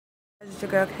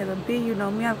it's your girl Kayla B. You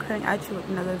know me, I'm coming at you with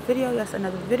another video. Yes,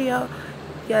 another video.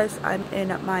 Yes, I'm in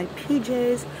my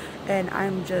PJs and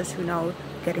I'm just,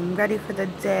 getting ready for the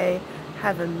day.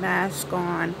 Have a mask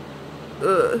on.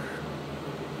 Ugh.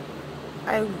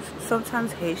 I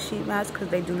sometimes hate sheet masks because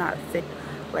they do not fit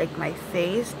like my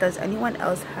face. Does anyone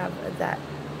else have that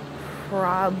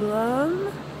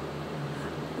problem?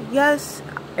 Yes,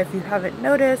 if you haven't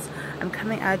noticed, I'm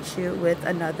coming at you with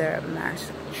another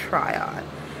mask try on.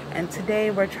 And today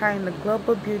we're trying the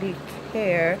Global Beauty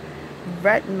Care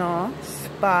Retinol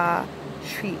Spa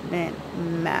Treatment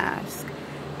Mask.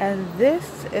 And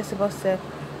this is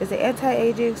is an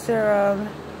anti-aging serum,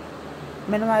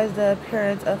 minimize the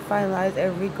appearance of fine lines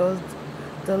and wrinkles,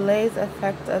 delays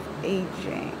effect of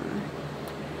aging.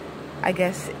 I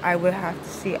guess I would have to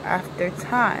see after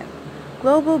time.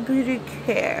 Global Beauty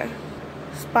Care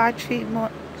Spa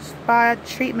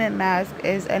Treatment Mask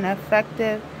is an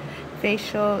effective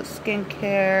facial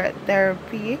skincare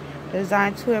therapy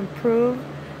designed to improve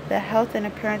the health and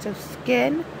appearance of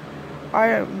skin.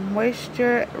 Our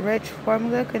moisture-rich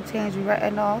formula contains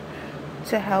retinol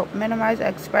to help minimize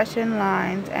expression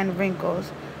lines and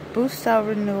wrinkles, boost cell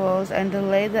renewals, and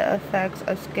delay the effects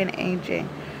of skin aging.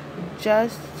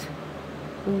 Just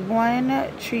one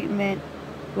treatment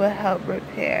will help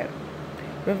repair,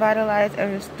 revitalize,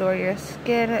 and restore your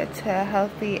skin to a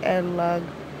healthy and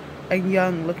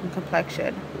young looking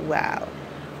complexion. Wow.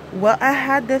 Well, I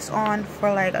had this on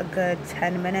for like a good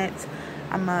 10 minutes.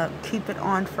 I'm gonna keep it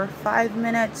on for 5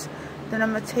 minutes, then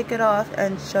I'm gonna take it off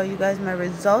and show you guys my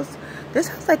results. This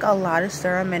has like a lot of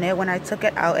serum in it. When I took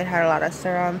it out, it had a lot of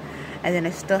serum, and then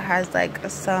it still has like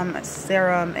some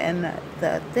serum in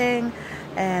the thing.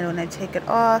 And when I take it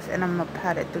off and I'm gonna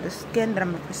pat it through the skin, then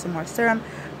I'm gonna put some more serum,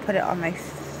 put it on my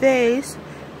face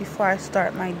before I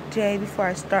start my day, before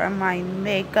I start my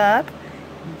makeup.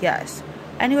 Yes.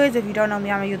 Anyways, if you don't know me,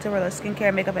 I'm a YouTuber that does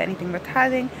skincare, makeup, anything with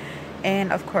tithing,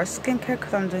 and of course skincare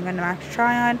because I'm doing a max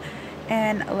try on.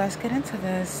 And let's get into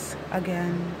this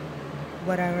again.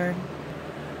 Whatever.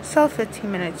 So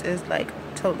 15 minutes is like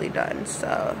totally done.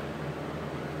 So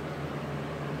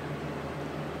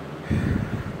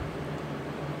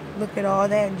look at all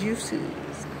that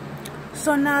juices.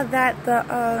 So now that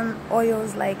the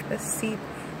oils like seep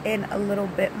in a little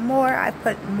bit more, I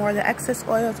put more of the excess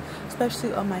oils,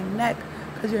 especially on my neck,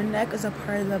 because your neck is a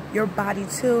part of your body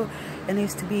too. It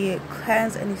needs to be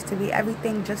cleansed. It needs to be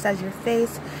everything, just as your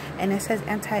face. And it says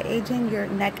anti-aging. Your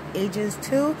neck ages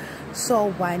too,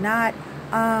 so why not?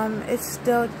 It's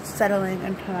still settling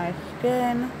into my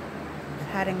skin,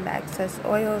 adding the excess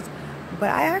oils, but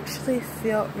I actually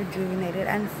feel rejuvenated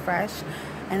and fresh,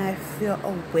 and I feel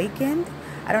awakened.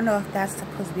 I don't know if that's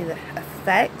supposed to be the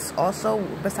effects also,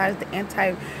 besides the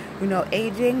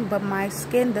aging, but my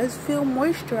skin does feel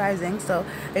moisturizing. So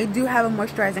they do have a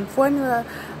moisturizing formula.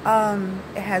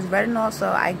 It has retinol,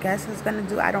 so I guess it's gonna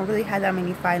do, I don't really have that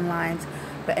many fine lines,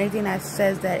 but anything that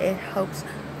says that it helps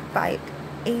fight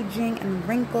aging and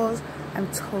wrinkles, I'm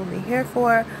totally here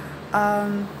for.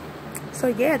 So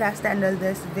yeah, that's the end of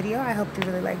this video. I hope you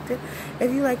really liked it.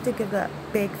 If you liked it, give it a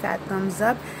big fat thumbs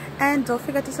up, and don't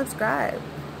forget to subscribe.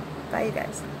 Bye, you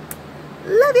guys.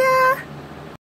 Love ya.